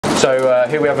So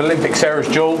here we have Olympic Sarah's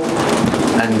Jewel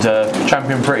and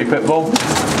champion Pretty Pitbull.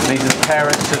 These are the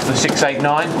parents of the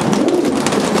 689.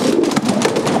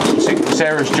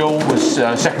 Sarah's Jewel was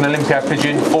second Olympiad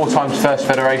pigeon, 4 times first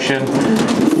federation,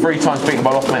 3 times beaten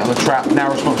by Loftmate on the trap,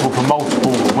 now responsible for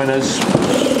multiple winners.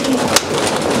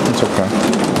 It's okay.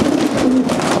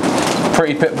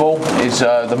 Pretty Pitbull is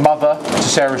the mother to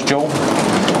Sarah's Jewel.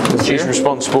 She's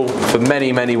responsible for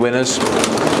many, many winners.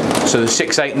 So the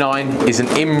 689 is an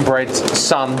inbred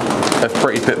son of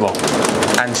Pretty Pitbull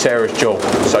and Sarah's Jewel.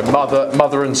 So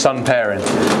mother and son pairing.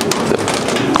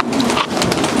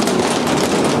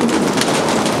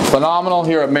 Phenomenal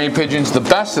here at May Pigeons, the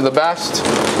best of the best.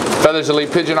 Feathers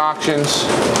Elite Pigeon Auctions.